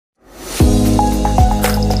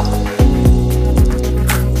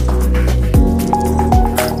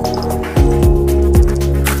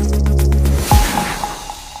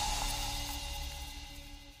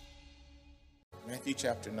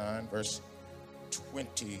verse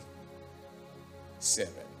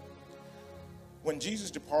 27. When Jesus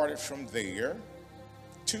departed from there,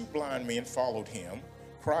 two blind men followed him,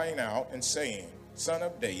 crying out and saying, Son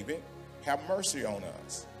of David, have mercy on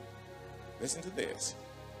us. Listen to this.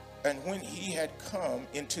 And when he had come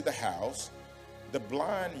into the house, the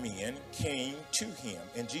blind men came to him.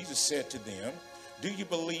 And Jesus said to them, Do you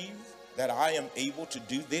believe that I am able to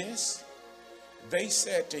do this? They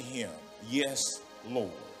said to him, Yes, Lord.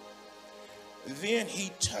 Then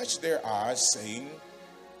he touched their eyes, saying,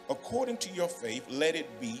 According to your faith, let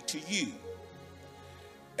it be to you.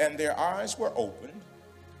 And their eyes were opened,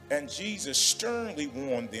 and Jesus sternly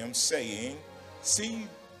warned them, saying, See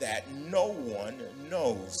that no one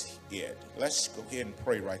knows it. Let's go ahead and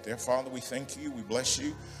pray right there. Father, we thank you. We bless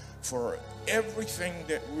you for everything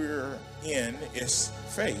that we're in is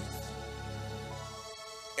faith.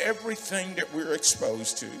 Everything that we're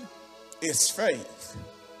exposed to is faith.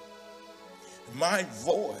 My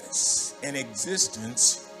voice and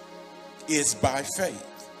existence is by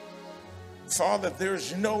faith. Father,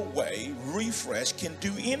 there's no way Refresh can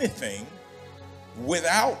do anything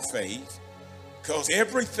without faith, because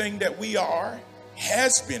everything that we are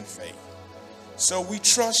has been faith. So we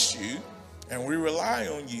trust you and we rely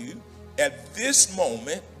on you at this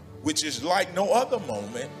moment, which is like no other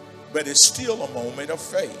moment, but it's still a moment of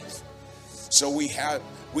faith. So we have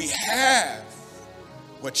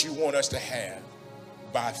what you want us to have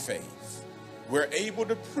by faith. We're able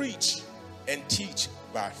to preach and teach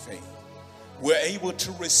by faith. We're able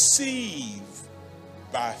to receive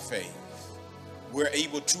by faith. We're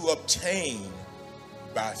able to obtain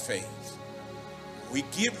by faith. We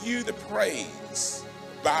give you the praise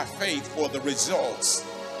by faith for the results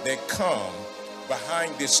that come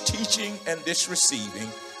behind this teaching and this receiving.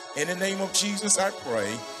 In the name of Jesus, I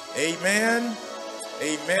pray. Amen,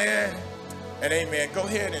 amen, and amen. Go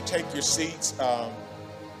ahead and take your seats,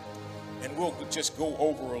 and we'll just go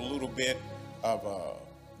over a little bit of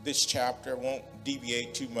this chapter. I won't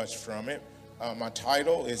deviate too much from it. My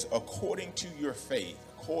title is According to Your Faith.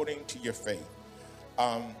 According to Your Faith.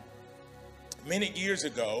 Many years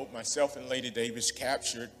ago, myself and Lady Davis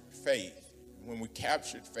captured faith. When we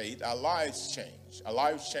captured faith, our lives changed. Our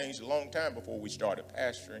lives changed a long time before we started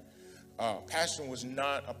pastoring. Pastoring was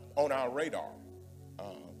not on our radar.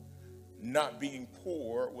 Not being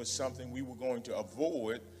poor was something we were going to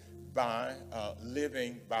avoid by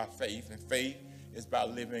living by faith. And faith is by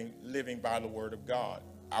living by the word of God.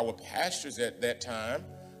 Our pastors at that time,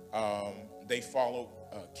 they followed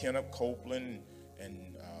Kenneth Copeland and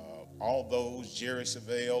all those, Jerry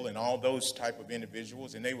Savelle and all those type of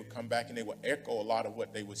individuals, and they would come back and they would echo a lot of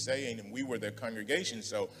what they were saying, and we were their congregation,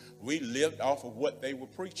 so we lived off of what they were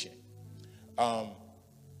preaching.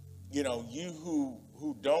 You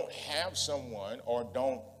who don't have someone or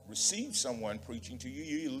don't receive someone preaching to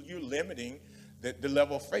you, you're limiting the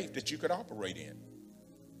level of faith that you could operate in,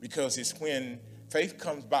 because it's when faith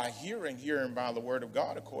comes by hearing by the word of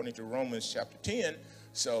God, according to Romans chapter 10.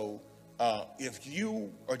 So if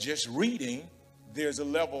you are just reading, there's a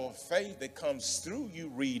level of faith that comes through you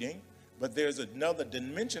reading, but there's another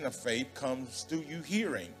dimension of faith comes through you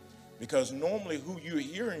hearing, because normally who you're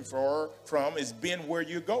hearing from is been where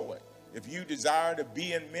you're going. If you desire to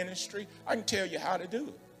be in ministry, I can tell you how to do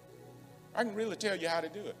it. I can really tell you how to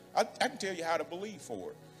do it. I can tell you how to believe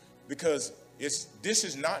for it, because this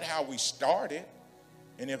is not how we started.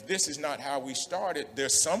 And if this is not how we started,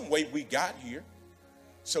 there's some way we got here.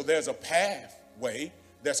 So there's a pathway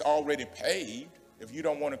that's already paved. If you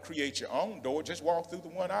don't want to create your own door, just walk through the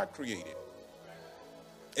one I created.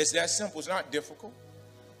 It's that simple. It's not difficult.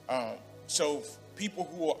 So people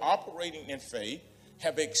who are operating in faith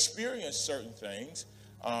have experienced certain things,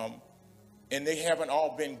 and they haven't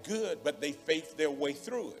all been good, but they faith their way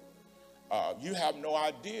through it. You have no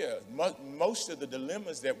idea. Most of the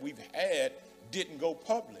dilemmas that we've had didn't go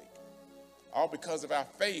public, all because of our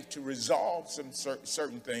faith to resolve some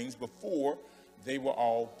certain things before they were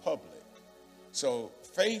all public. So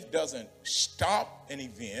faith doesn't stop an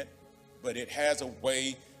event, but it has a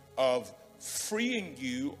way of freeing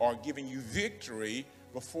you or giving you victory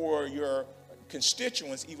before your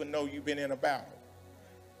constituents even know you've been in a battle.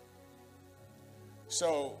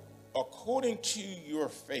 So according to your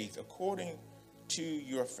faith,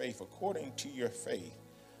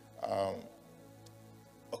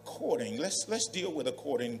 let's deal with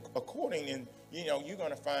according, and you're going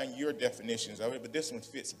to find your definitions of it, but this one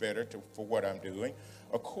fits better for what I'm doing.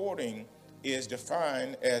 According is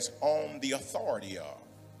defined as on the authority of.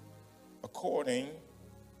 According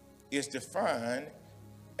is defined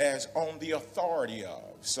as on the authority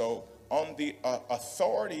of. So on the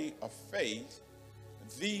authority of faith,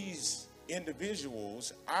 these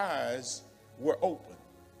individuals' eyes were open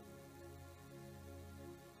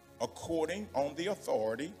according on the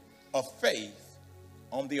authority of faith,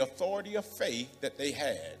 that they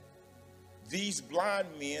had. These blind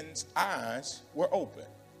men's eyes were open.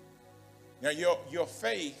 Now, your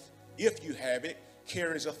faith, if you have it,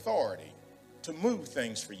 carries authority to move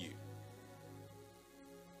things for you.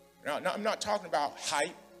 Now, I'm not talking about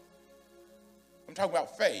hype. I'm talking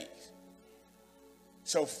about faith.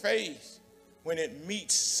 So faith, when it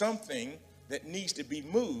meets something that needs to be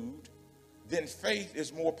moved, then faith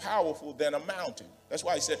is more powerful than a mountain. That's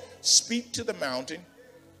why he said, speak to the mountain,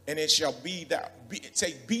 and it shall be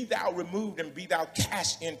thou removed and be thou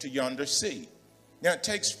cast into yonder sea. Now, it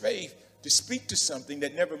takes faith to speak to something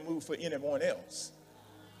that never moved for anyone else.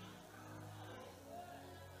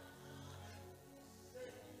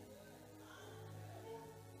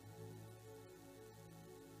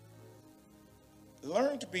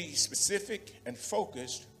 Learn to be specific and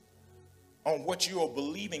focused on what you are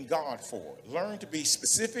believing God for. Learn to be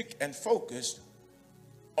specific and focused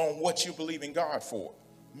on what you believe in God for.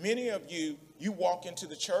 Many of you walk into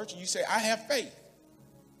the church and you say, I have faith.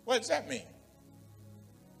 What does that mean?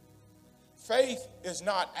 Faith is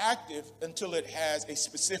not active until it has a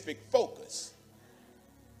specific focus.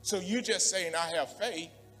 So you're just saying, I have faith.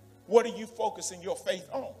 What are you focusing your faith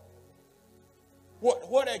on?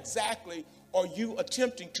 What exactly are you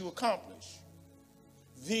attempting to accomplish?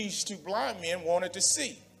 These two blind men wanted to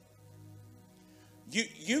see.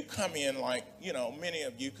 You come in like, many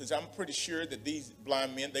of you, because I'm pretty sure that these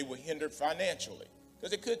blind men, they were hindered financially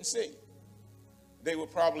because they couldn't see. They were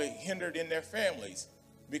probably hindered in their families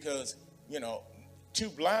because, two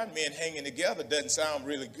blind men hanging together doesn't sound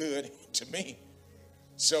really good to me.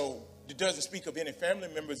 So it doesn't speak of any family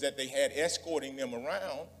members that they had escorting them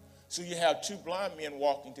around. So you have two blind men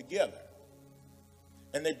walking together.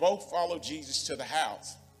 And they both follow Jesus to the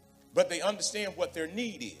house. But they understand what their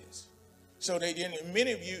need is. So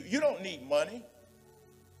many of you don't need money.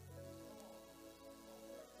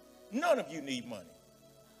 None of you need money.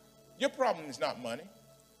 Your problem is not money.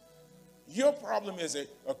 Your problem is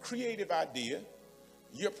a creative idea.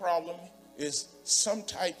 Your problem is some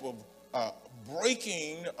type of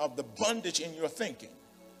breaking of the bondage in your thinking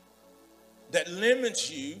that limits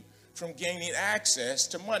you from gaining access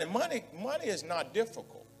to money. Money is not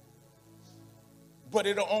difficult, but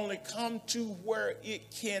it'll only come to where it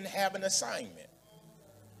can have an assignment.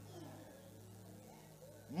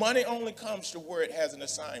 Money only comes to where it has an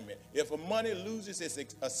assignment. If a money loses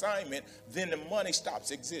its assignment, then the money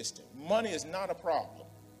stops existing. Money is not a problem.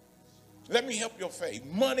 Let me help your faith.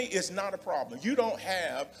 Money is not a problem. You don't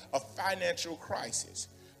have a financial crisis.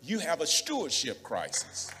 You have a stewardship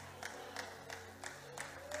crisis.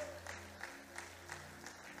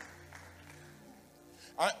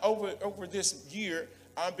 Over this year,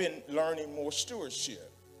 I've been learning more stewardship.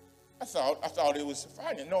 I thought it was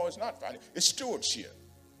finance. No, it's not finance. It's stewardship.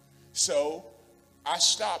 So I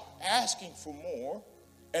stopped asking for more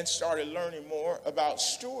and started learning more about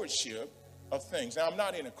stewardship of things. Now, I'm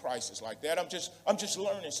not in a crisis like that. I'm just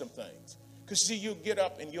learning some things. Because, see, you'll get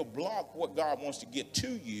up and you'll block what God wants to get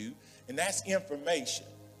to you, and that's information.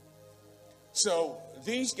 So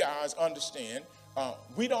these guys understand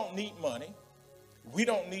we don't need money. We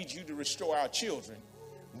don't need you to restore our children.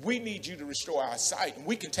 We need you to restore our sight, and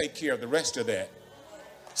we can take care of the rest of that.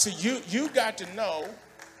 See, you got to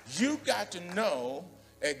know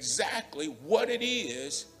exactly what it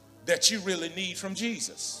is that you really need from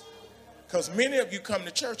Jesus. Because many of you come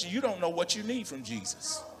to church and you don't know what you need from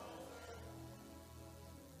Jesus.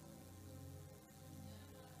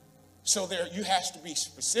 So you have to be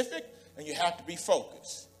specific and you have to be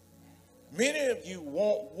focused. Many of you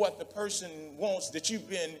want what the person wants that you've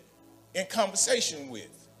been in conversation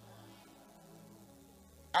with.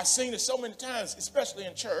 I've seen it so many times, especially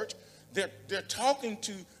in church. They're talking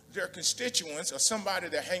to their constituents or somebody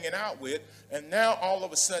they're hanging out with, and now all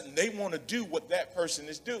of a sudden they want to do what that person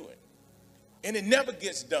is doing. And it never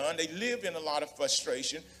gets done. They live in a lot of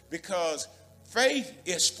frustration because faith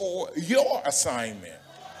is for your assignment.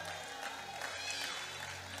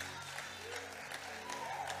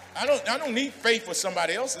 I don't need faith for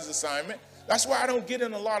somebody else's assignment. That's why I don't get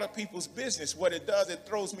in a lot of people's business. What it does, it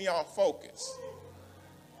throws me off focus.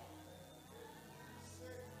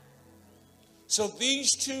 So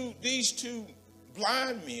these two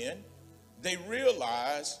blind men, they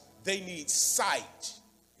realize they need sight.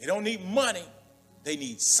 They don't need money. They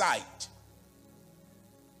need sight.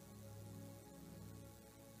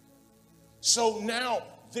 So now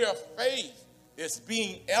their faith is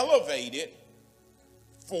being elevated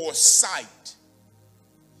for sight.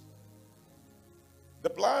 The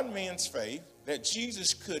blind man's faith that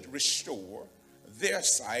Jesus could restore their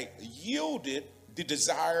sight yielded the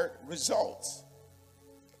desired results.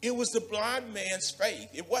 It was the blind man's faith.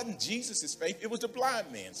 It wasn't Jesus' faith. It was the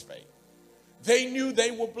blind man's faith. They knew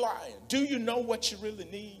they were blind. Do you know what you really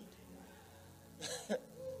need?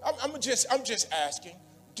 I'm just asking.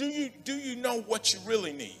 Do you know what you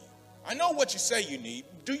really need? I know what you say you need.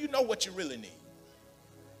 Do you know what you really need?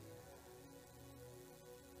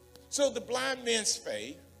 So the blind man's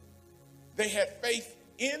faith, they had faith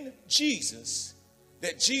in Jesus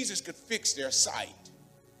that Jesus could fix their sight.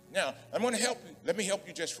 Now, I'm going to help you. Let me help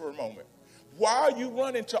you just for a moment. While you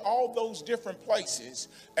run into all those different places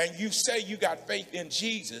and you say you got faith in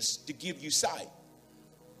Jesus to give you sight.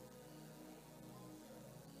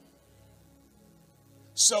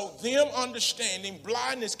 So them understanding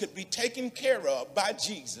blindness could be taken care of by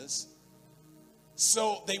Jesus.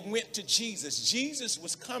 So they went to Jesus. Jesus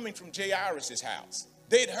was coming from Jairus' house.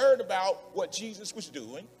 They'd heard about what Jesus was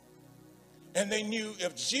doing. And they knew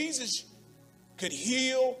if Jesus could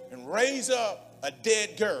heal and raise up a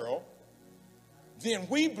dead girl, then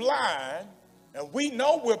we blind, and we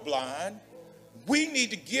know we're blind, we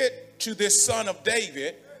need to get to this son of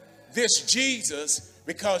David, this Jesus,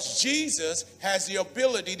 because Jesus has the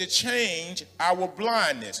ability to change our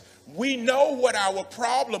blindness. We know what our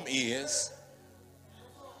problem is.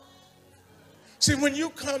 See, when you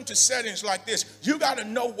come to settings like this, you got to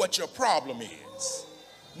know what your problem is.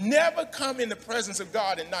 Never come in the presence of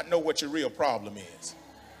God and not know what your real problem is.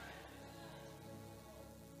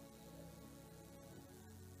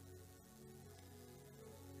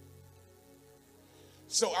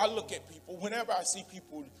 So I look at people, whenever I see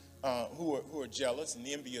people who are jealous and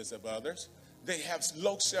envious of others, they have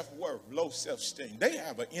low self-worth, low self-esteem. They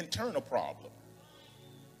have an internal problem.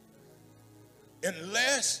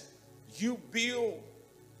 Unless you build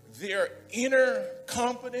their inner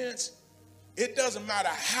confidence, it doesn't matter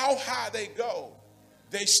how high they go,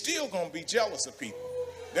 they're still going to be jealous of people.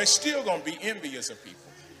 They're still going to be envious of people.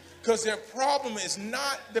 Because their problem is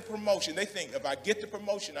not the promotion. They think, if I get the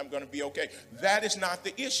promotion, I'm going to be okay. That is not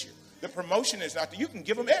the issue. The promotion is not you can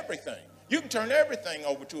give them everything. You can turn everything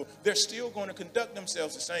over to them. They're still going to conduct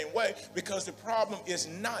themselves the same way because the problem is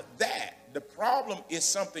not that. The problem is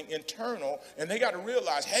something internal, and they got to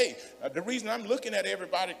realize, hey, the reason I'm looking at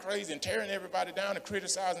everybody crazy and tearing everybody down and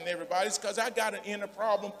criticizing everybody is because I got an inner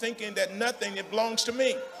problem thinking that nothing that belongs to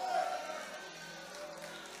me.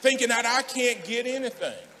 Thinking that I can't get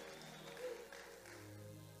anything.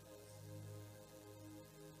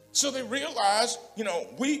 So they realize,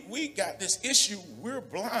 we got this issue. We're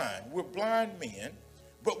blind. We're blind men,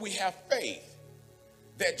 but we have faith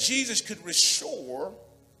that Jesus could restore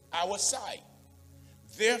our sight.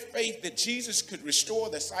 Their faith that Jesus could restore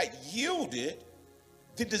the sight yielded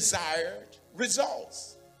the desired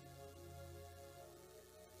results.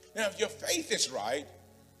 Now, if your faith is right,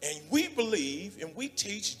 and we believe and we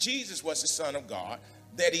teach Jesus was the Son of God,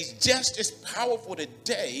 that he's just as powerful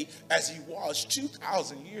today as he was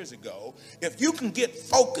 2,000 years ago, if you can get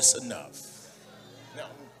focused enough. Now,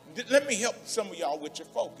 let me help some of y'all with your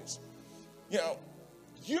focus.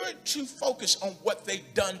 You're too focused on what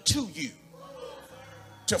they've done to you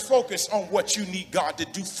to focus on what you need God to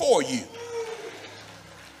do for you.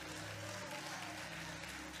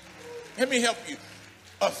 Let me help you.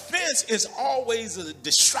 Offense is always a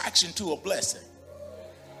distraction to a blessing.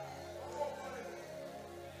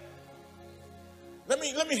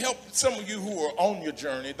 Let me help some of you who are on your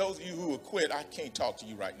journey. Those of you who are quit, I can't talk to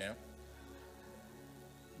you right now.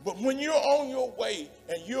 But when you're on your way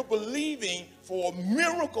and you're believing for a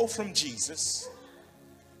miracle from Jesus,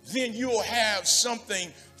 then you'll have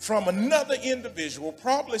something from another individual,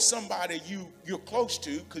 probably somebody you're close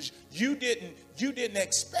to, because you didn't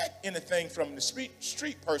expect anything from the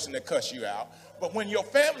street person to cuss you out. But when your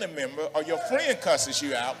family member or your friend cusses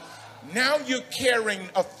you out, now you're carrying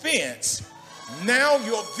offense. Now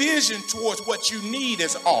your vision towards what you need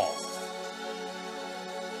is off.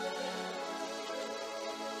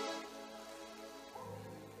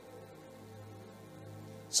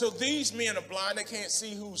 So these men are blind. They can't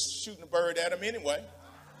see who's shooting a bird at them anyway.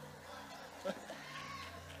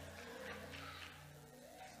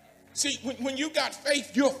 See, when you got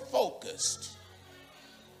faith, you're focused.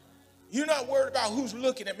 You're not worried about who's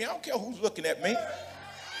looking at me. I don't care who's looking at me.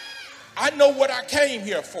 I know what I came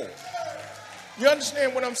here for. You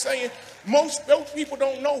understand what I'm saying? Most people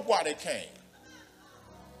don't know why they came.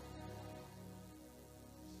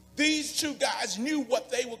 These two guys knew what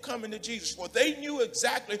they were coming to Jesus for. They knew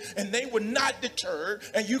exactly, and they were not deterred,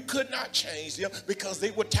 and you could not change them because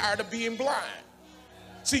they were tired of being blind.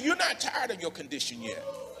 See, you're not tired of your condition yet.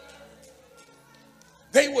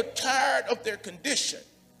 They were tired of their condition.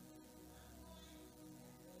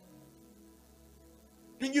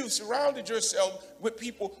 And you've surrounded yourself with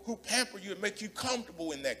people who pamper you and make you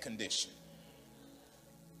comfortable in that condition.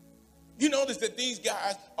 You notice that these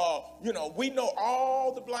guys are, we know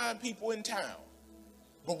all the blind people in town,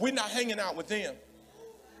 but we're not hanging out with them.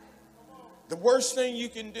 The worst thing you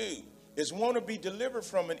can do is want to be delivered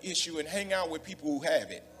from an issue and hang out with people who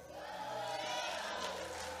have it.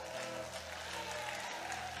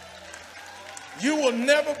 You will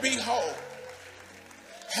never be whole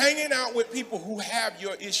hanging out with people who have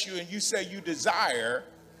your issue and you say you desire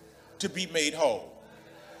to be made whole.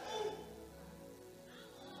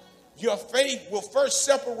 Your faith will first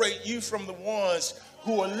separate you from the ones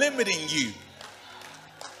who are limiting you.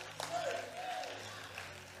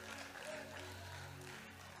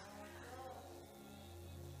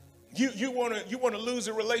 You want to lose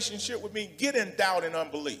a relationship with me? Get in doubt and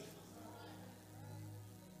unbelief.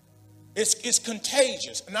 It's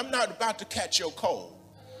contagious, and I'm not about to catch your cold.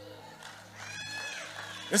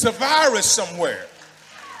 It's a virus somewhere.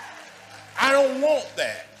 I don't want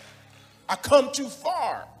that. I come too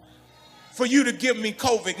far for you to give me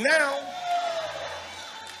COVID now.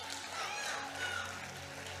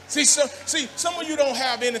 See, some of you don't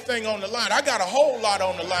have anything on the line. I got a whole lot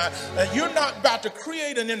on the line. And you're not about to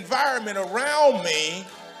create an environment around me.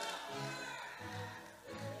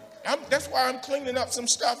 That's why I'm cleaning up some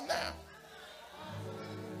stuff now.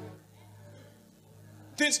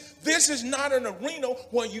 This is not an arena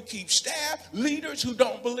where you keep staff, leaders who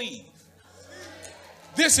don't believe.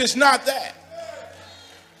 This is not that.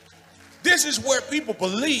 This is where people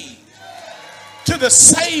believe to the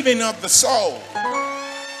saving of the soul.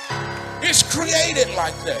 It's created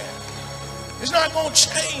like that. It's not going to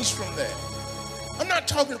change from that. I'm not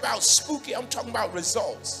talking about spooky. I'm talking about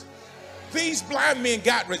results. These blind men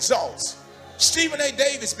got results. Stephen A.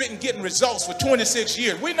 Davis been getting results for 26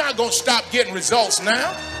 years. We're not going to stop getting results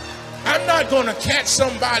now. I'm not going to catch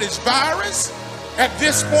somebody's virus. At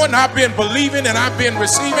this point, I've been believing and I've been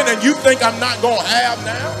receiving, and you think I'm not going to have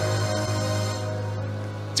now?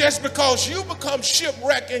 Just because you become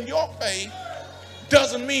shipwrecked in your faith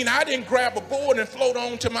doesn't mean I didn't grab a board and float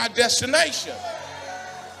on to my destination.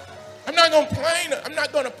 I'm not going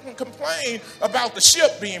to complain about the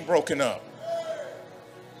ship being broken up.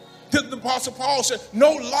 The Apostle Paul said,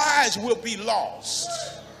 no lives will be lost.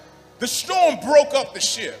 The storm broke up the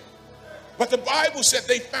ship, but the Bible said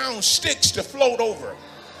they found sticks to float over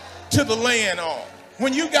to the land on.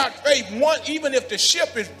 When you got faith, even if the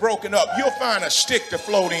ship is broken up, you'll find a stick to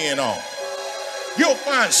float in on. You'll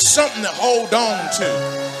find something to hold on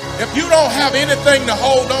to. If you don't have anything to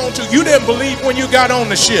hold on to, you didn't believe when you got on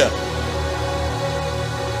the ship.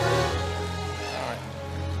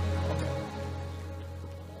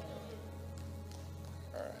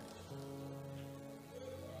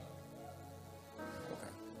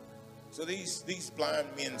 So these blind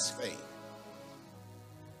men's faith,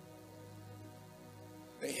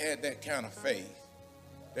 they had that kind of faith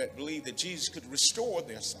that believed that Jesus could restore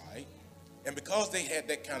their sight. And because they had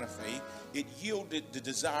that kind of faith, it yielded the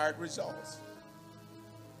desired results.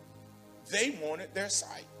 They wanted their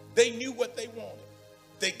sight. They knew what they wanted.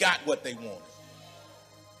 They got what they wanted.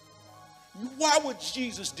 Why would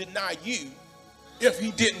Jesus deny you if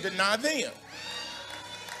he didn't deny them?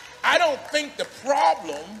 I don't think the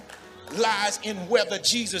problem lies in whether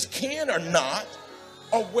Jesus can or not,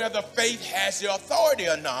 or whether faith has the authority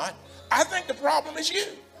or not. I think the problem is you.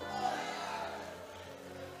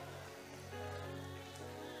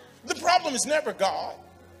 The problem is never God.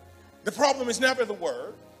 The problem is never the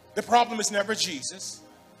Word. The problem is never Jesus.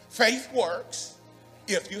 Faith works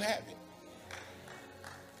if you have it.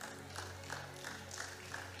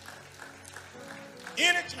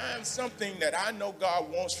 Anytime something that I know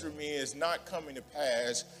God wants from me is not coming to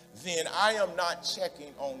pass, then I am not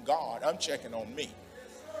checking on God. I'm checking on me.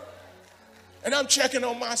 And I'm checking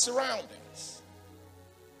on my surroundings.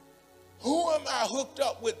 Who am I hooked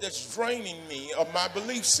up with that's draining me of my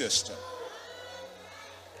belief system?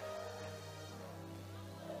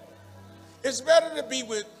 It's better to be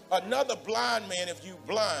with another blind man if you're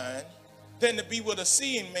blind than to be with a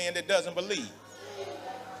seeing man that doesn't believe.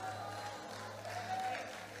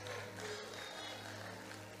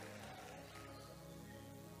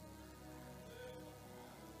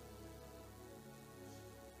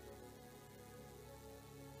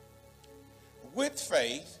 With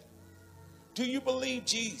faith, do you believe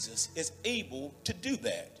Jesus is able to do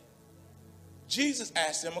that? Jesus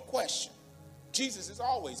asked them a question. Jesus is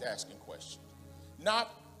always asking questions. Not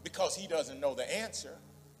because he doesn't know the answer,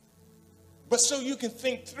 but so you can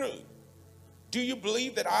think through. Do you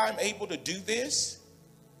believe that I'm able to do this?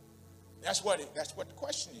 That's what the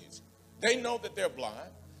question is. They know that they're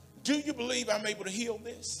blind. Do you believe I'm able to heal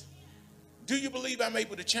this? Do you believe I'm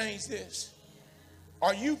able to change this?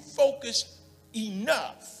 Are you focused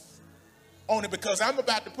enough on it? Because I'm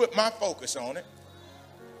about to put my focus on it.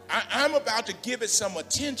 I'm about to give it some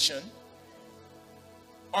attention.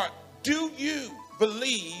 Or do you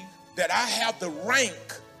believe that I have the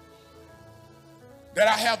rank, that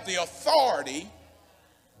I have the authority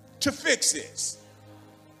to fix this?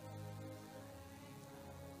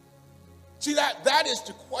 See, that is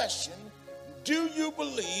the question. Do you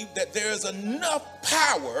believe that there is enough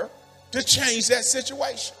power to change that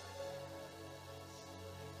situation?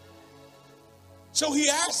 So he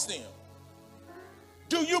asked them,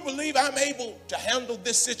 do you believe I'm able to handle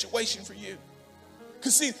this situation for you?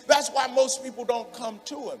 Because see, that's why most people don't come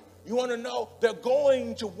to him. You want to know? They're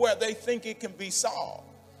going to where they think it can be solved.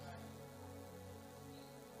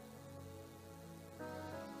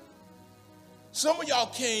 Some of y'all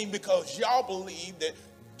came because y'all believe that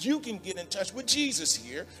you can get in touch with Jesus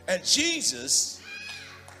here, and Jesus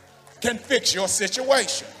can fix your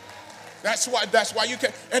situation. That's why you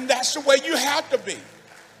came, and that's the way you have to be.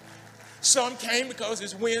 Some came because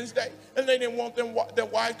it's Wednesday, and they didn't want their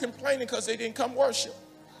wife complaining because they didn't come worship.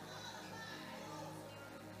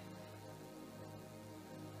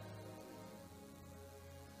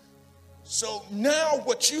 So now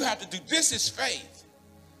what you have to do, this is faith.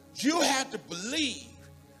 You have to believe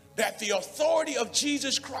that the authority of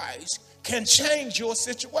Jesus Christ can change your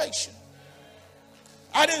situation.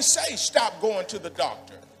 I didn't say stop going to the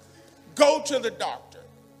doctor. Go to the doctor.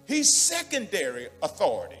 He's secondary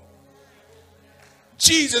authority.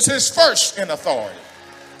 Jesus is first in authority.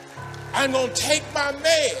 I'm going to take my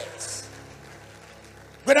meds,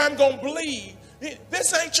 but I'm going to believe.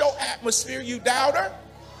 This ain't your atmosphere, you doubter.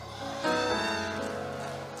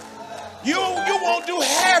 You won't do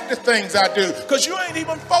half the things I do because you ain't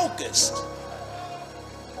even focused.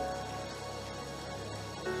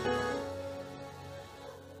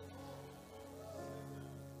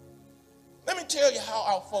 Let me tell you how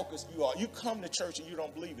out-focused you are. You come to church and you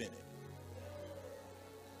don't believe in it.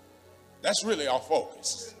 That's really our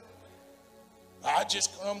focus. I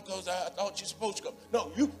just come because I thought you're supposed to come.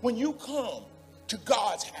 No, when you come to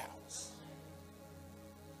God's house,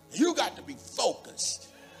 you got to be focused.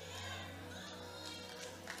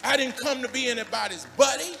 I didn't come to be anybody's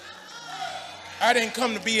buddy. I didn't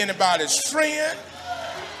come to be anybody's friend.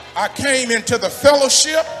 I came into the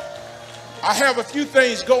fellowship. I have a few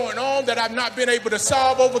things going on that I've not been able to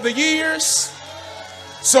solve over the years.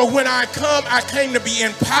 So when I come, I came to be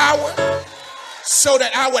empowered so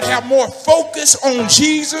that I would have more focus on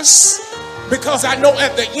Jesus, because I know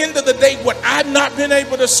at the end of the day what I've not been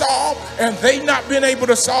able to solve and they've not been able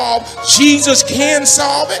to solve, Jesus can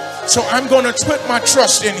solve it. So I'm going to put my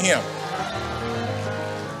trust in him.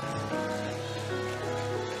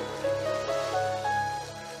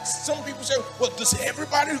 Some people say, well, does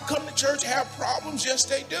everybody who come to church have problems? Yes,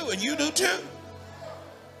 they do. And you do too.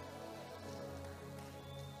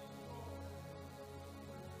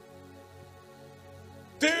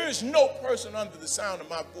 There is no person under the sound of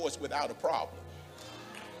my voice without a problem.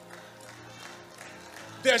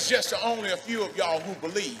 There's just only a few of y'all who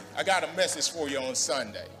believe. I got a message for you on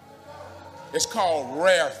Sunday. It's called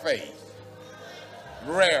rare faith.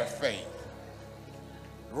 Rare faith.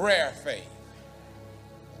 Rare faith.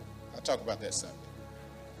 I'll talk about that Sunday.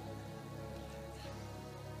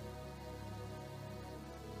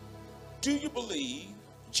 Do you believe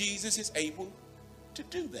Jesus is able to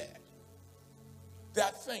do that?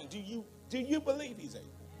 That thing, do you believe he's able?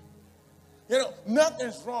 You know,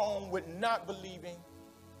 nothing's wrong with not believing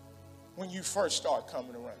when you first start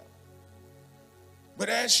coming around. But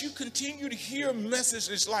as you continue to hear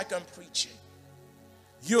messages like I'm preaching,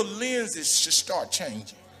 your lenses should start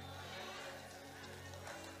changing.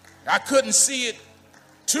 I couldn't see it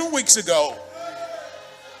 2 weeks ago.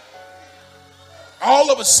 All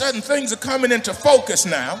of a sudden, things are coming into focus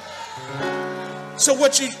now. So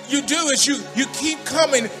what you do is you keep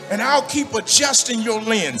coming, and I'll keep adjusting your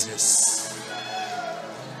lenses.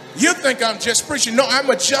 You think I'm just preaching. No,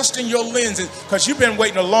 I'm adjusting your lenses because you've been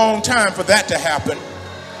waiting a long time for that to happen.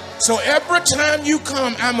 So every time you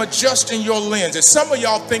come, I'm adjusting your lenses. Some of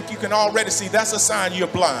y'all think you can already see. That's a sign you're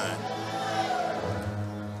blind.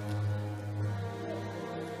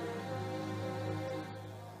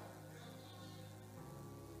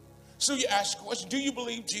 So you ask the question, do you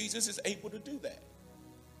believe Jesus is able to do that?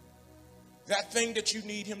 That thing that you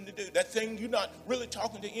need him to do, that thing you're not really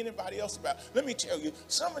talking to anybody else about. Let me tell you,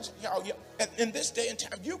 some of y'all, in this day and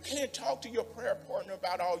time, you can't talk to your prayer partner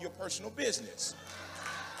about all your personal business.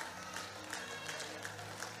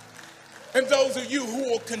 And those of you who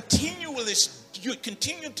will continue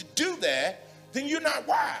to do that, then you're not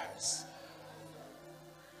wise.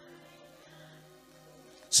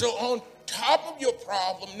 So on top of your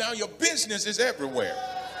problem, now your business is everywhere.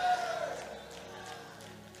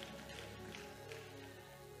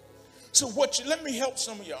 So let me help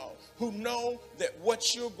some of y'all who know that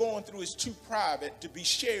what you're going through is too private to be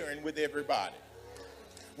sharing with everybody.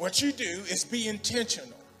 What you do is be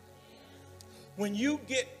intentional. When you're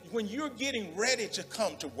getting ready to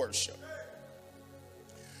come to worship,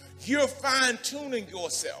 you're fine-tuning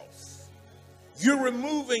yourself. You're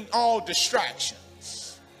removing all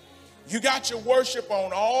distractions. You got your worship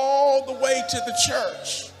on all the way to the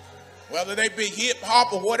church. Whether they be hip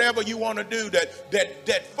hop or whatever you want to do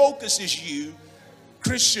that focuses you,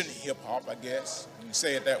 Christian hip hop, I guess, you can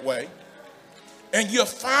say it that way. And you're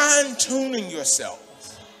fine-tuning yourself.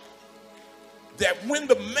 That when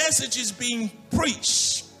the message is being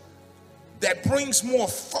preached, that brings more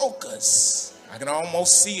focus. I can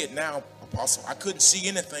almost see it now, Apostle. I couldn't see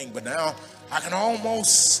anything, but now I can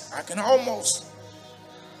almost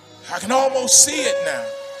see it now.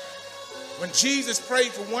 When Jesus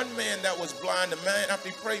prayed for one man that was blind, the man, after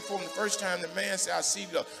he prayed for him the first time, the man said, I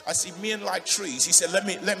see men like trees. He said, let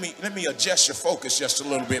me adjust your focus just a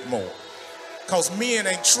little bit more. Because men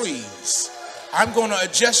ain't trees. I'm going to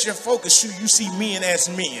adjust your focus so you see men as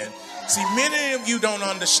men. See, many of you don't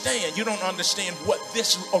understand. You don't understand what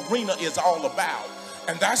this arena is all about.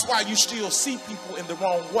 And that's why you still see people in the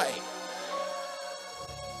wrong way.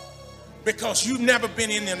 Because you've never been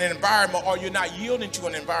in an environment, or you're not yielding to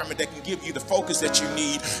an environment that can give you the focus that you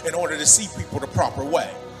need in order to see people the proper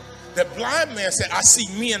way. The blind man said, I see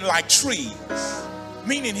men like trees,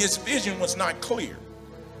 meaning his vision was not clear.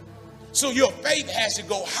 So your faith has to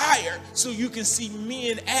go higher so you can see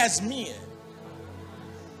men as men.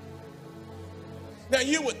 Now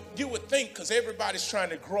you would think, because everybody's trying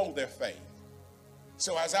to grow their faith.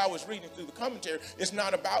 So as I was reading through the commentary, it's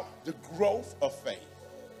not about the growth of faith.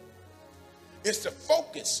 It's the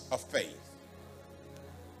focus of faith.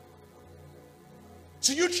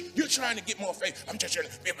 So you're trying to get more faith. I'm just trying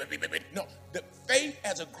to, no, the faith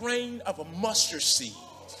as a grain of a mustard seed.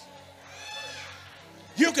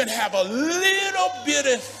 You can have a little bit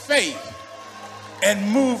of faith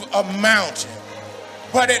and move a mountain,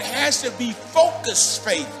 but it has to be focused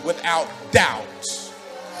faith without doubt.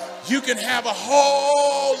 You can have a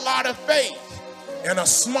whole lot of faith and a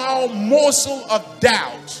small morsel of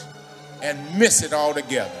doubt and miss it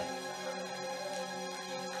altogether.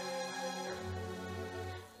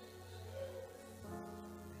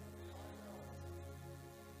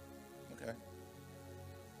 Okay.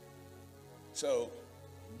 So,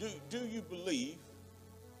 do you believe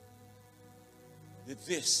that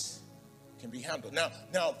this can be handled?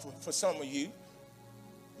 Now, for some of you,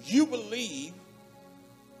 you believe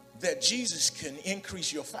that Jesus can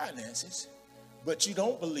increase your finances, but you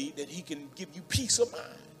don't believe that he can give you peace of mind.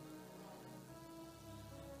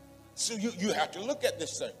 So you have to look at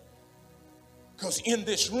this thing. Because in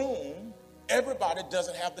this room, everybody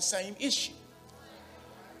doesn't have the same issue.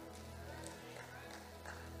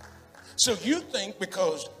 So you think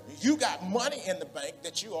because you got money in the bank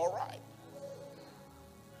that you're all right.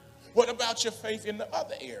 What about your faith in the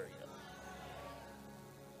other area?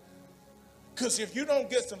 Because if you don't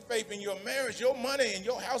get some faith in your marriage, your money and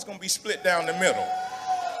your house is going to be split down the middle.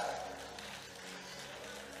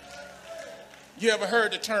 You ever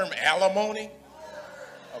heard the term alimony?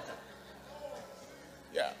 Okay.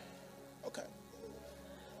 Yeah. Okay.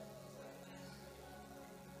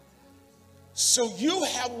 So you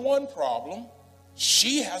have one problem,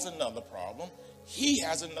 she has another problem, he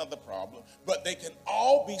has another problem, but they can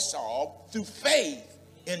all be solved through faith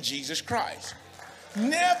in Jesus Christ.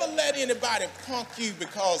 Never let anybody punk you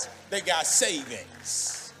because they got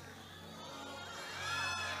savings.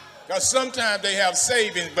 Because sometimes they have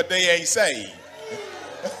savings, but they ain't saved.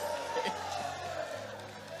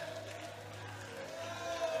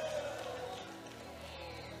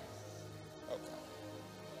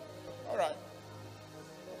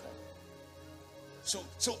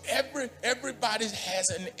 So everybody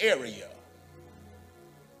has an area.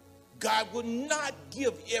 God would not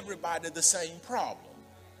give everybody the same problem.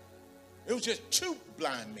 It was just two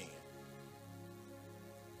blind men.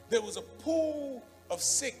 There was a pool of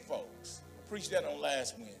sick folks. I preached that on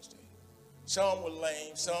last Wednesday. Some were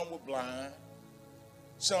lame, some were blind,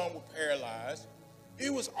 some were paralyzed.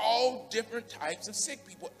 It was all different types of sick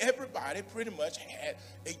people. Everybody pretty much had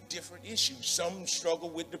a different issue. Some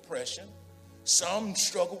struggled with depression. Some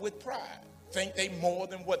struggle with pride. Think they more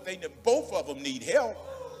than what they need. Both of them need help.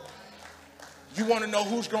 You want to know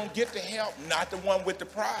who's going to get the help? Not the one with the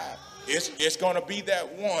pride. It's going to be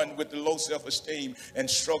that one with the low self-esteem and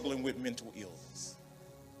struggling with mental illness.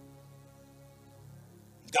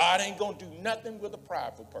 God ain't going to do nothing with a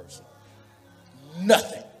prideful person.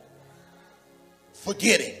 Nothing.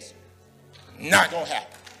 Forget it. Not going to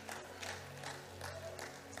happen.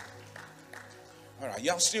 All right,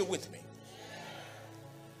 y'all still with me?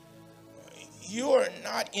 You are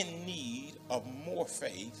not in need of more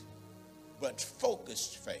faith, but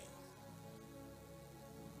focused faith.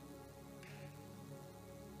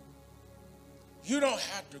 You don't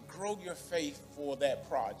have to grow your faith for that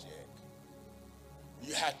project.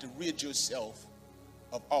 You have to rid yourself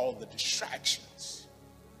of all the distractions.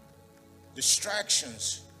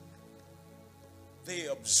 Distractions, they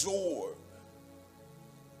absorb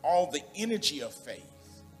all the energy of faith.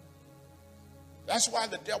 That's why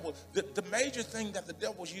the devil, the major thing that the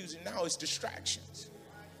devil's using now is distractions.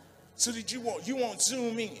 So that you won't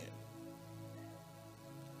zoom in.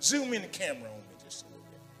 Zoom in the camera on me just a little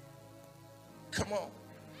bit. Come on.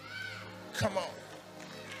 Come on.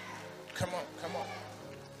 Come on. Come on.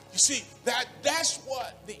 You see, that's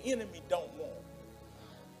what the enemy don't want.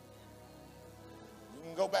 You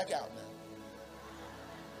can go back out now.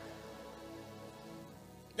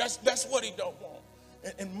 That's what he don't want.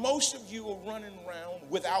 And most of you are running around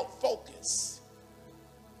without focus.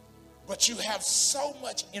 But you have so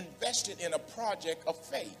much invested in a project of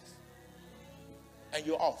faith. And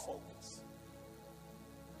you're off focus.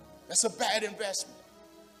 That's a bad investment.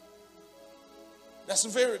 That's a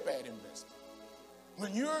very bad investment.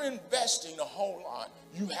 When you're investing a whole lot,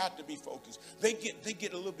 you have to be focused. They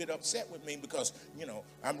get a little bit upset with me because,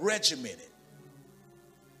 I'm regimented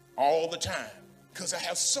all the time. Because I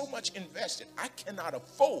have so much invested, I cannot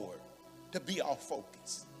afford to be off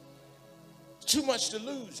focus. Too much to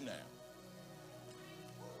lose now.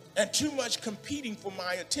 And too much competing for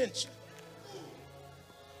my attention.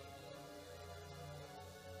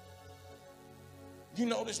 You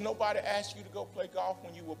notice nobody asked you to go play golf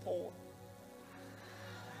when you were poor?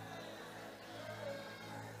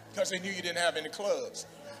 Because they knew you didn't have any clubs.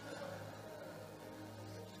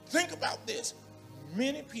 Think about this.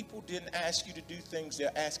 Many people didn't ask you to do things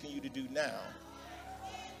they're asking you to do now.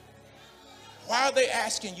 Why are they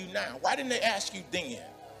asking you now? Why didn't they ask you then?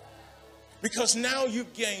 Because now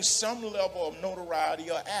you've gained some level of notoriety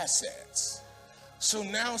or assets. So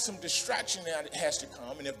now some distraction has to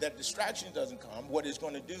come. And if that distraction doesn't come, what it's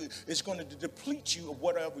going to do is going to deplete you of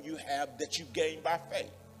whatever you have that you gained by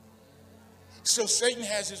faith. So Satan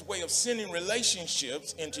has his way of sending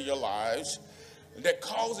relationships into your lives that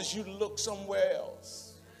causes you to look somewhere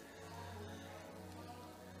else.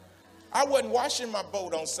 I wasn't washing my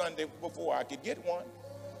boat on Sunday before I could get one.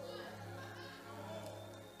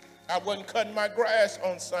 I wasn't cutting my grass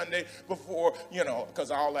on Sunday before,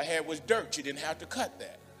 because all I had was dirt. You didn't have to cut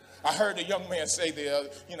that. I heard a young man say there,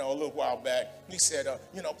 a little while back, he said,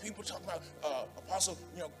 people talking about, Apostle,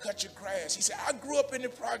 cut your grass. He said, I grew up in the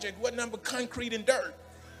project, wasn't nothing but concrete and dirt.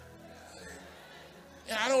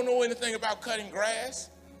 And I don't know anything about cutting grass.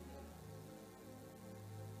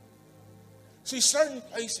 See, certain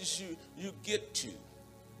places you get to,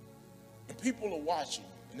 and people are watching,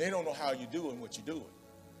 and they don't know how you're doing what you're doing.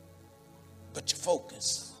 But you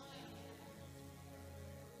focus.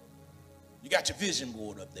 You got your vision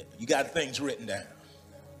board up there. You got things written down.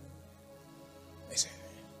 They say,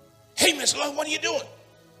 hey, Miss Love, what are you doing?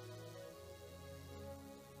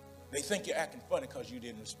 They think you're acting funny because you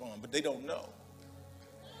didn't respond, but they don't know.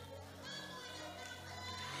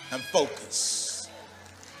 I'm focused.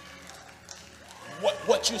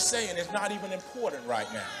 What you're saying is not even important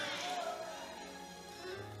right now.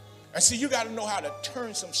 And see, you got to know how to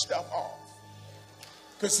turn some stuff off.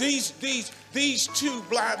 Because these two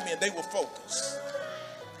blind men, they were focused.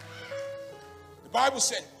 The Bible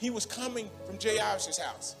said he was coming from Jairus'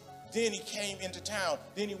 house. Then he came into town.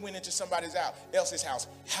 Then he went into somebody else's house.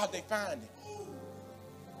 How'd they find him?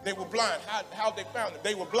 They were blind. How'd they found him?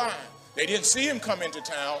 They were blind. They didn't see him come into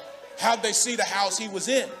town. How'd they see the house he was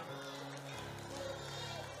in?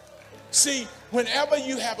 See, whenever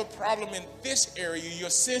you have a problem in this area,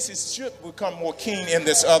 your senses should become more keen in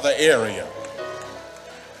this other area.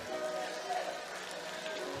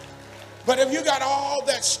 But if you got all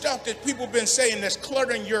that stuff that people have been saying that's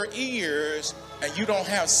cluttering your ears and you don't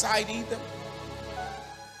have sight either,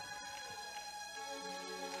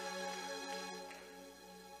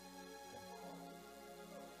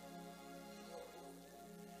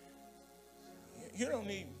 you don't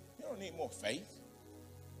need more faith.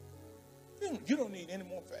 You don't need any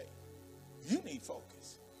more faith. You need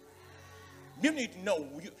focus. You need to know.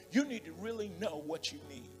 You need to really know what you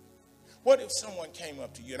need. What if someone came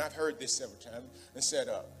up to you, and I've heard this several times, and said,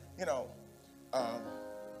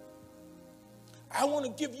 I want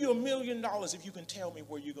to give you $1 million if you can tell me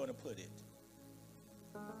where you're going to put it.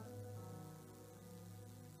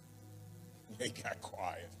 They got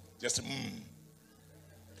quiet. Just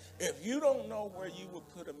If you don't know where you would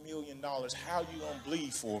put $1 million, how you going to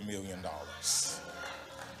bleed for $1 million?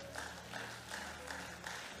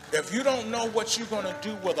 If you don't know what you're going to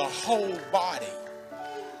do with a whole body,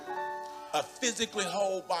 a physically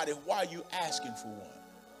whole body, why are you asking for one?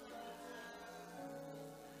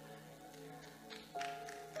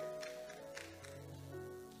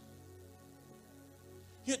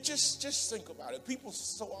 You just think about it. People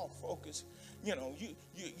so off focus. You know,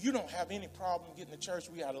 you don't have any problem getting to church.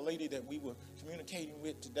 We had a lady that we were communicating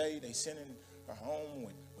with today. They sent in her home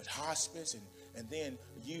with hospice, and then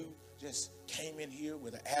you just came in here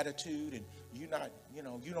with an attitude, and you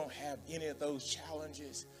don't have any of those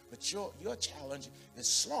challenges. But your challenge is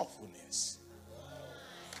slothfulness.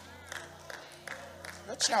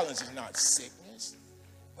 Your challenge is not sickness,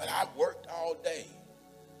 but I worked all day.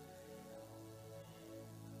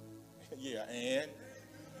 Yeah, and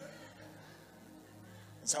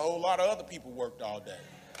it's a whole lot of other people worked all day.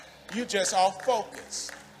 You just off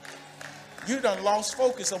focus. You done lost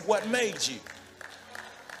focus of what made you.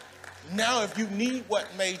 Now if you need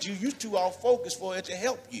what made you, you too off focus for it to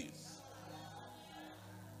help you.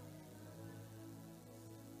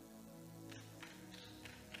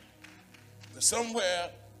 But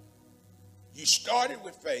somewhere you started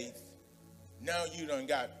with faith, now you done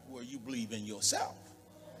got where you believe in yourself.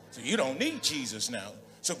 So you don't need Jesus now.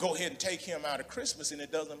 So go ahead and take him out of Christmas and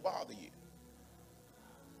it doesn't bother you.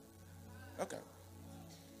 Okay.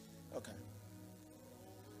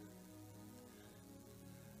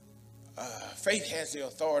 Faith has the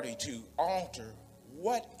authority to alter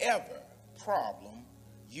whatever problem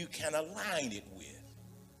you can align it with.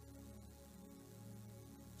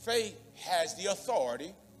 Faith has the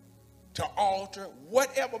authority to alter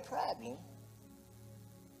whatever problem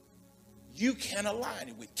you can align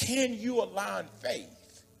it with. Can you align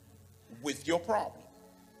faith with your problem?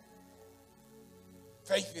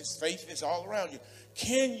 Faith is all around you.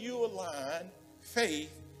 Can you align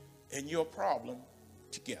faith and your problem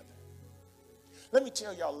together? Let me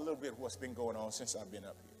tell y'all a little bit of what's been going on since I've been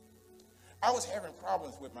up here. I was having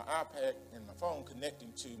problems with my iPad and my phone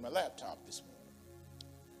connecting to my laptop this morning.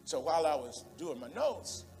 So while I was doing my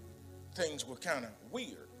notes, things were kind of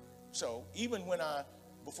weird. So even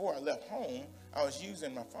before I left home, I was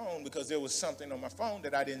using my phone because there was something on my phone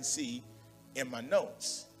that I didn't see in my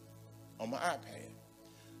notes on my iPad.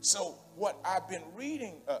 So what I've been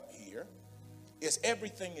reading up here is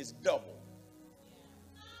everything is double.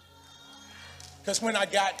 Because when I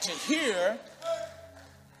got to here,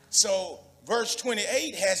 so verse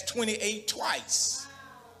 28 has 28 twice.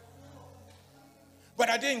 But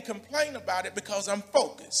I didn't complain about it because I'm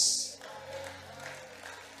focused.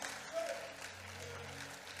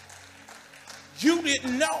 You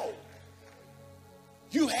didn't know.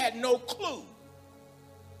 You had no clue.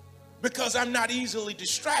 Because I'm not easily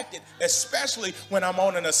distracted, especially when I'm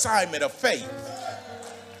on an assignment of faith.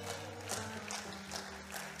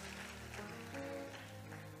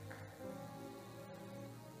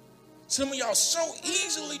 Some of y'all so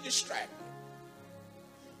easily distracted.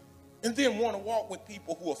 And then want to walk with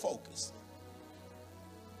people who are focused.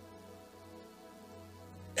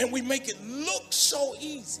 And we make it look so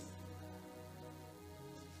easy.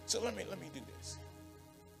 So let me do this.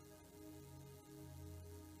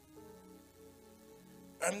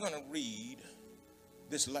 I'm going to read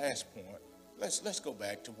this last point. Let's go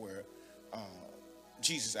back to where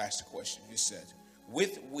Jesus asked the question. It says,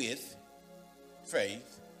 with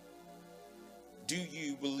faith, do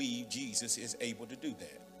you believe Jesus is able to do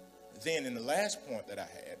that? Then in the last point that I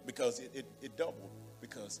had, because it doubled,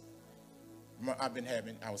 because I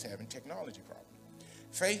was having technology problems.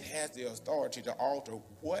 Faith has the authority to alter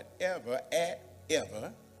whatever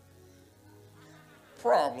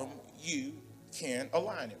problem you can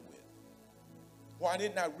align it with. Why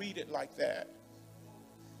didn't I read it like that?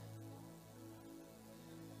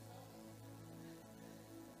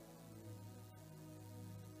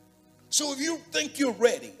 So if you think you're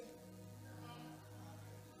ready,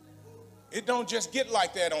 it don't just get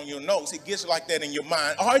like that on your notes. It gets like that in your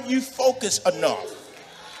mind. Are you focused enough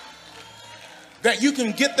that you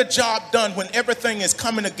can get the job done when everything is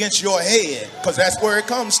coming against your head? Because that's where it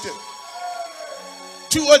comes to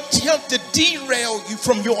attempt to derail you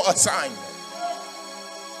from your assignment.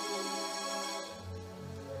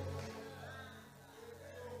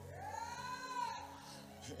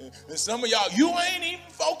 And some of y'all, you ain't even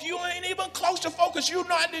focused. You ain't even close to focus. You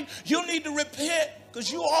need to repent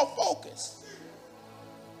because you are focused.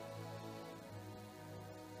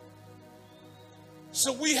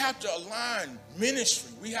 So we have to align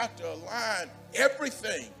ministry. We have to align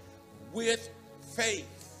everything with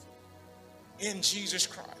faith in Jesus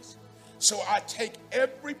Christ. So I take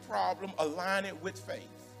every problem, align it with faith,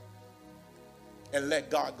 and let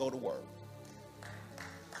God go to work.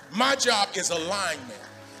 My job is alignment.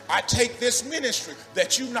 I take this ministry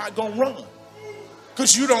that you're not going to run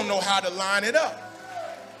because you don't know how to line it up.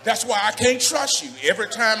 That's why I can't trust you. Every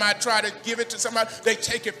time I try to give it to somebody, they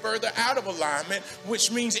take it further out of alignment,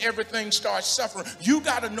 which means everything starts suffering. You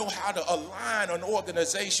got to know how to align an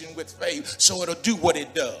organization with faith so it'll do what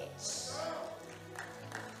it does.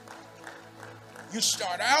 You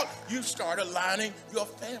start aligning your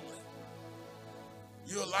family.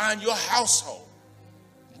 You align your household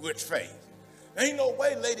with faith. There ain't no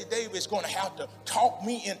way Lady David is going to have to talk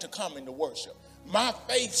me into coming to worship. My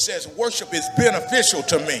faith says worship is beneficial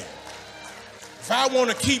to me. If I want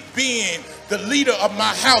to keep being the leader of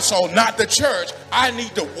my household, not the church, I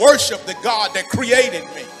need to worship the God that created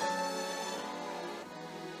me.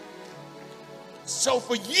 So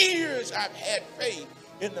for years, I've had faith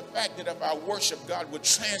in the fact that if I worship, God would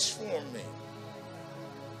transform me.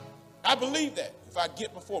 I believe that. If I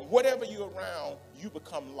get before whatever you're around, you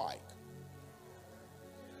become like.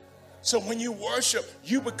 So when you worship,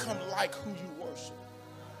 you become like who you worship.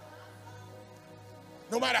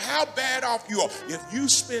 No matter how bad off you are, if you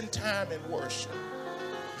spend time in worship,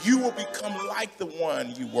 you will become like the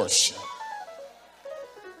one you worship.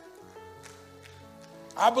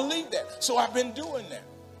 I believe that. So I've been doing that.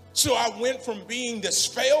 So I went from being this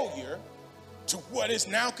failure to what is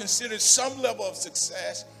now considered some level of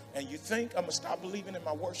success. And you think I'm going to stop believing in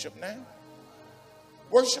my worship now?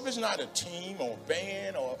 Worship is not a team or a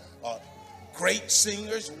band or great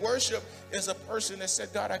singers. Worship is a person that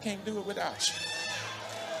said, God, I can't do it without you.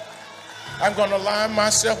 I'm going to align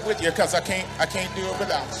myself with you because I can't do it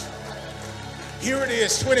without you. Here it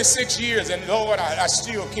is, 26 years, and Lord, I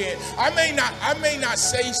still can't. I may not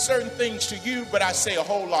say certain things to you, but I say a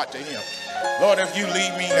whole lot to him. Lord, if you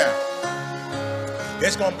leave me now,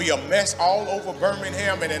 there's going to be a mess all over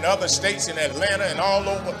Birmingham and in other states, in Atlanta and all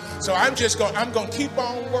over. So I'm going to keep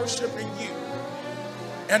on worshiping you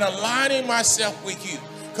and aligning myself with you,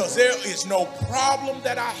 because there is no problem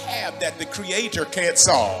that I have that the Creator can't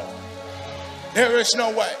solve. There is no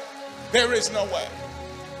way. There is no way.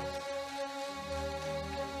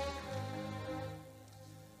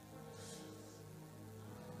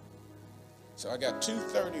 So I got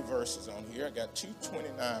 230 verses on here. I got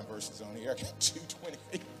 229 verses on here. I got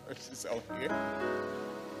 228 verses on here.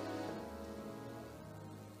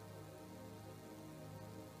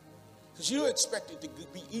 Because you expect it to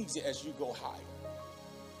be easy as you go higher.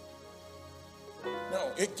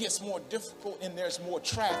 No, it gets more difficult and there's more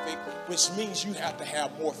traffic, which means you have to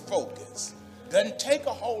have more focus. Doesn't take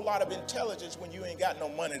a whole lot of intelligence when you ain't got no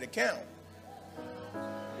money to count.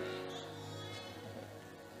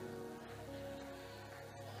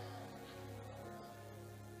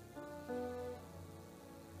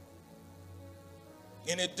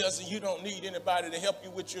 And you don't need anybody to help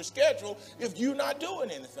you with your schedule if you're not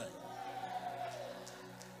doing anything.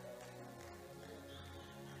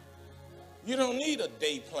 You don't need a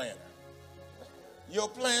day planner. Your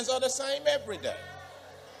plans are the same every day.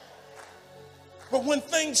 But when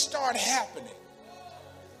things start happening,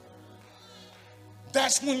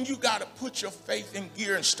 that's when you got to put your faith in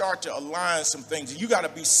gear and start to align some things. You got to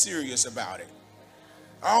be serious about it.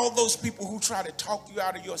 All those people who try to talk you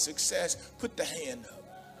out of your success, put the hand up.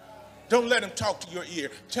 Don't let them talk to your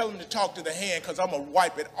ear. Tell them to talk to the hand, because I'm going to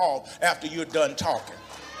wipe it off after you're done talking.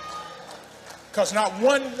 Because not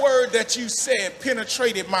one word that you said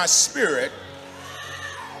penetrated my spirit,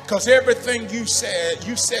 because everything you said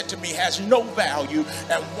to me has no value,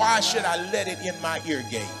 and why should I let it in my ear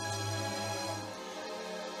gate?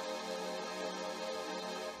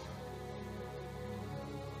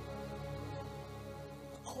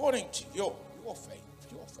 According to your faith,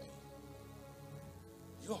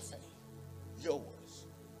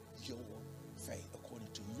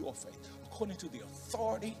 according to the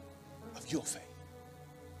authority of your faith.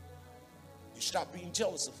 You stop being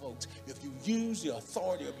jealous of folks if you use the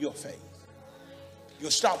authority of your faith. You'll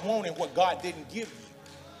stop wanting what God didn't give you.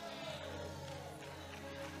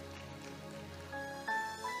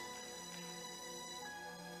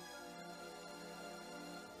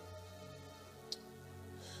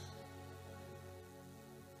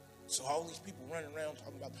 So all these people running around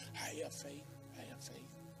talking about, I have faith.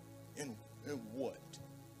 In what?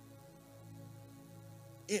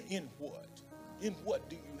 In what? In what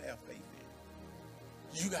do you have faith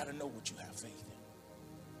in? You got to know what you have faith in.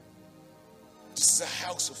 This is a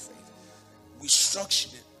house of faith. We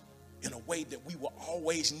structured it in a way that we will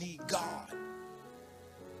always need God,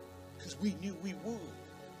 because we knew we would,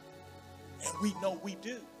 and we know we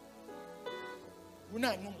do. We're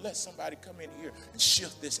not going to let somebody come in here and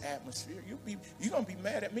shift this atmosphere. You're going to be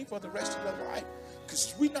mad at me for the rest of your life,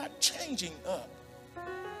 because we're not changing up.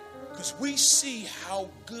 Because we see how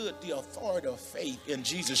good the authority of faith in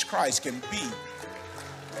Jesus Christ can be.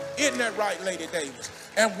 Isn't that right, Lady Davis?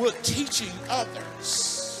 And we're teaching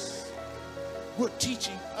others. We're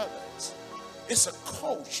teaching others. It's a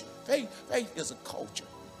culture. Faith is a culture.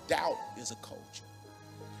 Doubt is a culture.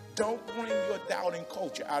 Don't bring your doubting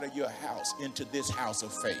culture out of your house into this house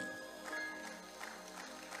of faith.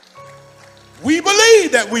 We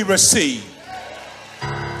believe that we receive.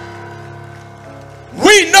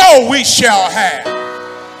 We know we shall have.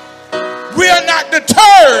 We are not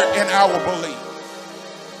deterred in our belief.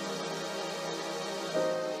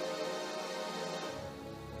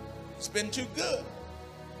 It's been too good.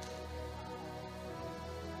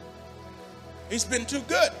 He's been too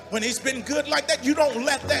good. When he's been good like that, you don't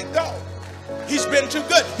let that go. He's been too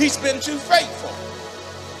good. He's been too faithful.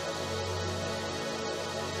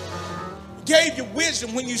 Gave you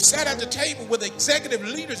wisdom when you sat at the table with executive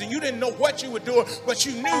leaders and you didn't know what you were doing, but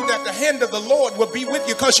you knew that the hand of the Lord would be with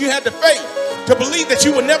you because you had the faith to believe that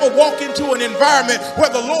you would never walk into an environment where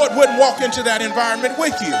the Lord wouldn't walk into that environment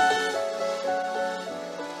with you.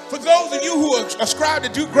 For those of you who are ascribed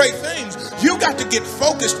to do great things, you got to get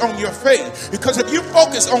focused on your faith, because if you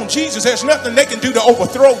focus on Jesus, there's nothing they can do to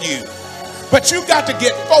overthrow you. But you got to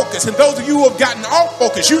get focused. And those of you who have gotten off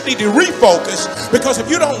focus, you need to refocus, because if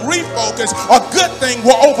you don't refocus, a good thing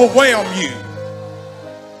will overwhelm you.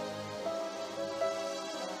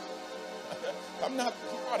 I'm not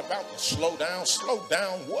about to slow down. Slow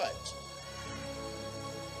down what?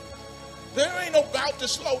 There ain't no about to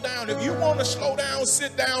slow down. If you want to slow down,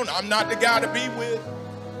 sit down. I'm not the guy to be with.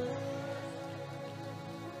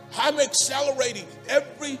 I'm accelerating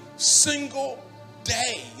every single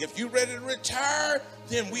day. If you're ready to retire,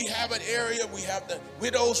 then we have an area, we have the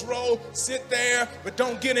widow's row. Sit there, but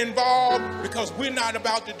don't get involved, because we're not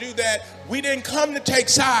about to do that. We didn't come to take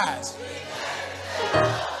sides.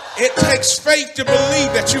 It takes faith to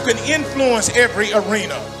believe that you can influence every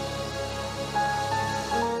arena.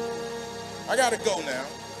 I gotta go now.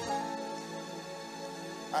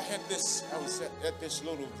 I was at this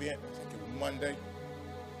little event, I think it was Monday.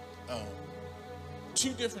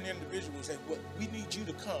 Two different individuals said, well, we need you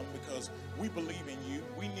to come because we believe in you.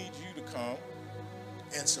 We need you to come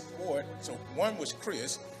and support. So one was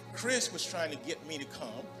Chris. Chris was trying to get me to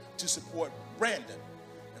come to support Brandon.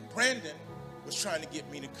 And Brandon was trying to get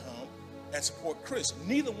me to come and support Chris.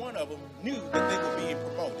 Neither one of them knew that they were being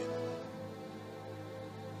promoted.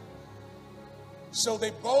 So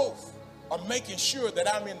they both are making sure that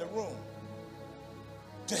I'm in the room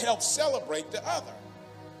to help celebrate the other.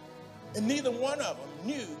 And neither one of them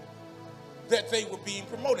knew that they were being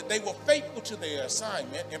promoted. They were faithful to their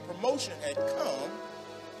assignment, and promotion had come,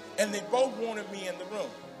 and they both wanted me in the room.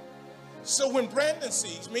 So when Brandon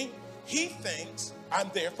sees me, he thinks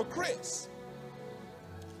I'm there for Chris.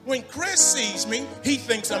 When Chris sees me, he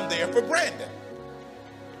thinks I'm there for Brandon.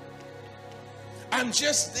 I'm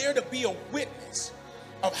just there to be a witness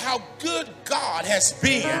of how good God has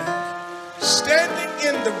been, standing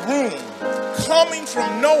in the room, coming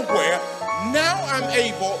from nowhere. Now I'm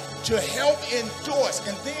able to help endorse.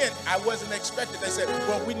 And then I wasn't expected. They said,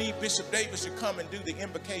 well, we need Bishop Davis to come and do the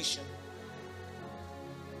invocation.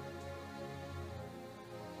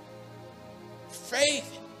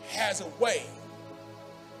 Faith has a way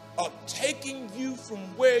of taking you from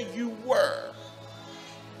where you were,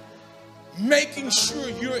 making sure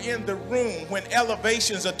you're in the room when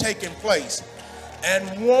elevations are taking place,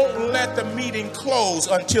 and won't let the meeting close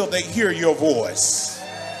until they hear your voice.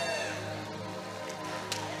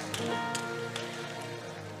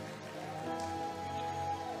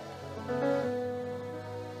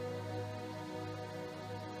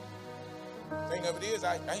 Thing of it is,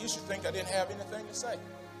 I used to think I didn't have anything to say.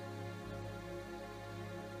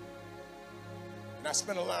 And I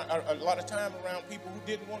spent a lot of time around people who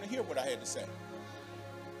didn't want to hear what I had to say.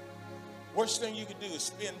 Worst thing you can do is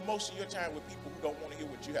spend most of your time with people who don't want to hear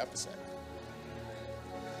what you have to say.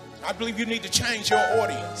 I believe you need to change your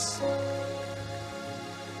audience.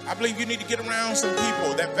 I believe you need to get around some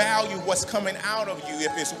people that value what's coming out of you.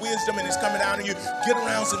 If it's wisdom and it's coming out of you, get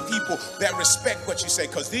around some people that respect what you say.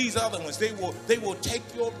 Because these other ones, they will take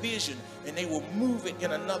your vision and they will move it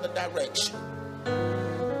in another direction.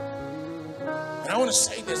 And And I want to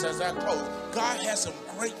say this as I close. God has some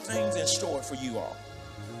great things in store for you all.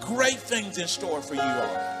 Great things in store for you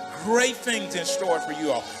all. Great things in store for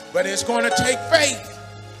you all. But it's going to take faith.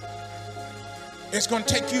 It's going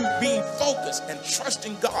to take you being focused and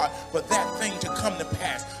trusting God for that thing to come to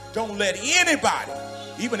pass. Don't let anybody,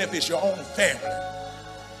 even if it's your own family,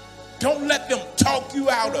 don't let them talk you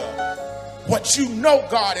out of what you know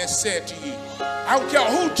God has said to you. I don't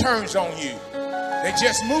care who turns on you. They're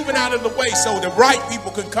just moving out of the way so the right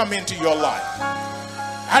people can come into your life.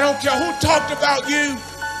 I don't care who talked about you.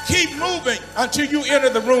 Keep moving until you enter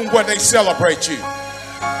the room where they celebrate you.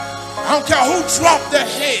 I don't care who dropped their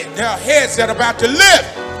head. There are heads that are about to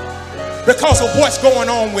lift because of what's going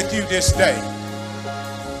on with you this day.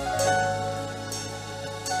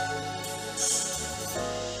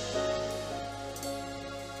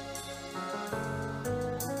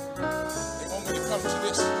 They want me to come to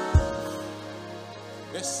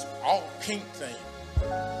this all pink thing.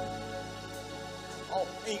 All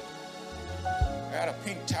pink. I got a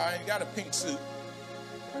pink tie, I got a pink suit.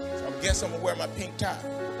 So I guess I'm gonna wear my pink tie.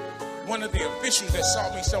 One of the officials that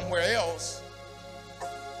saw me somewhere else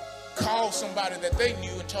called somebody that they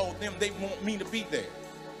knew and told them they want me to be there.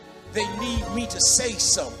 They need me to say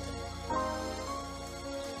something.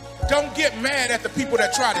 Don't get mad at the people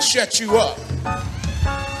that try to shut you up.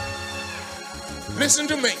 Listen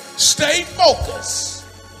to me. Stay focused.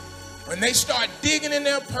 When they start digging in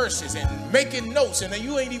their purses and making notes, and then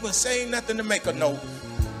you ain't even saying nothing to make a note,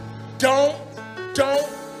 don't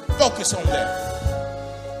focus on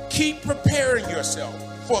that. Keep preparing yourself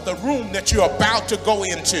for the room that you're about to go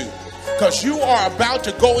into. Because you are about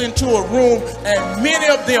to go into a room and many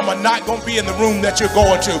of them are not going to be in the room that you're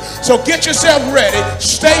going to. So get yourself ready.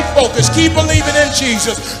 Stay focused. Keep believing in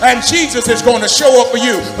Jesus. And Jesus is going to show up for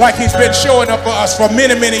you like he's been showing up for us for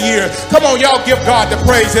many, many years. Come on, y'all, give God the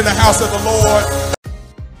praise in the house of the Lord.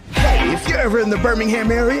 If you're ever in the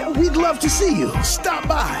Birmingham area, we'd love to see you. Stop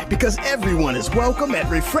by because everyone is welcome at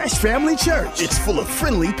Refresh Family Church. It's full of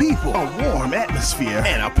friendly people, a warm atmosphere,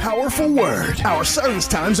 and a powerful word. Our service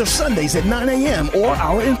times are Sundays at 9 a.m. or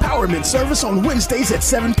our empowerment service on Wednesdays at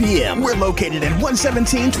 7 p.m. We're located at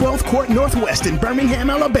 117 12th Court Northwest in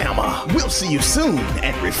Birmingham, Alabama. We'll see you soon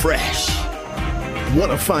at Refresh. Want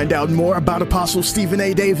to find out more about Apostle Stephen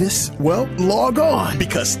A. Davis? Well, log on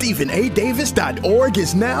because StephenADavis.org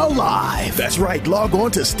is now live. That's right, log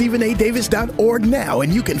on to StephenADavis.org now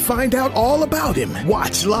and you can find out all about him,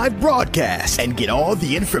 watch live broadcasts, and get all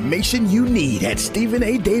the information you need at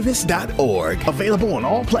StephenADavis.org. Available on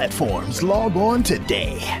all platforms. Log on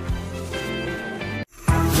today.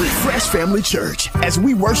 Refresh Family Church. As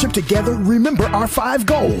we worship together, remember our 5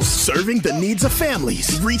 goals: serving the needs of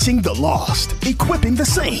families, reaching the lost, equipping the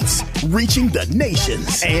saints, reaching the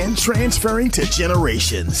nations, and transferring to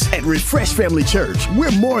generations. At Refresh Family Church,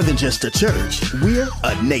 we're more than just a church. We're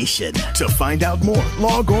a nation. To find out more,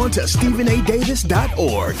 log on to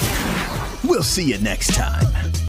StephenADavis.org. We'll see you next time.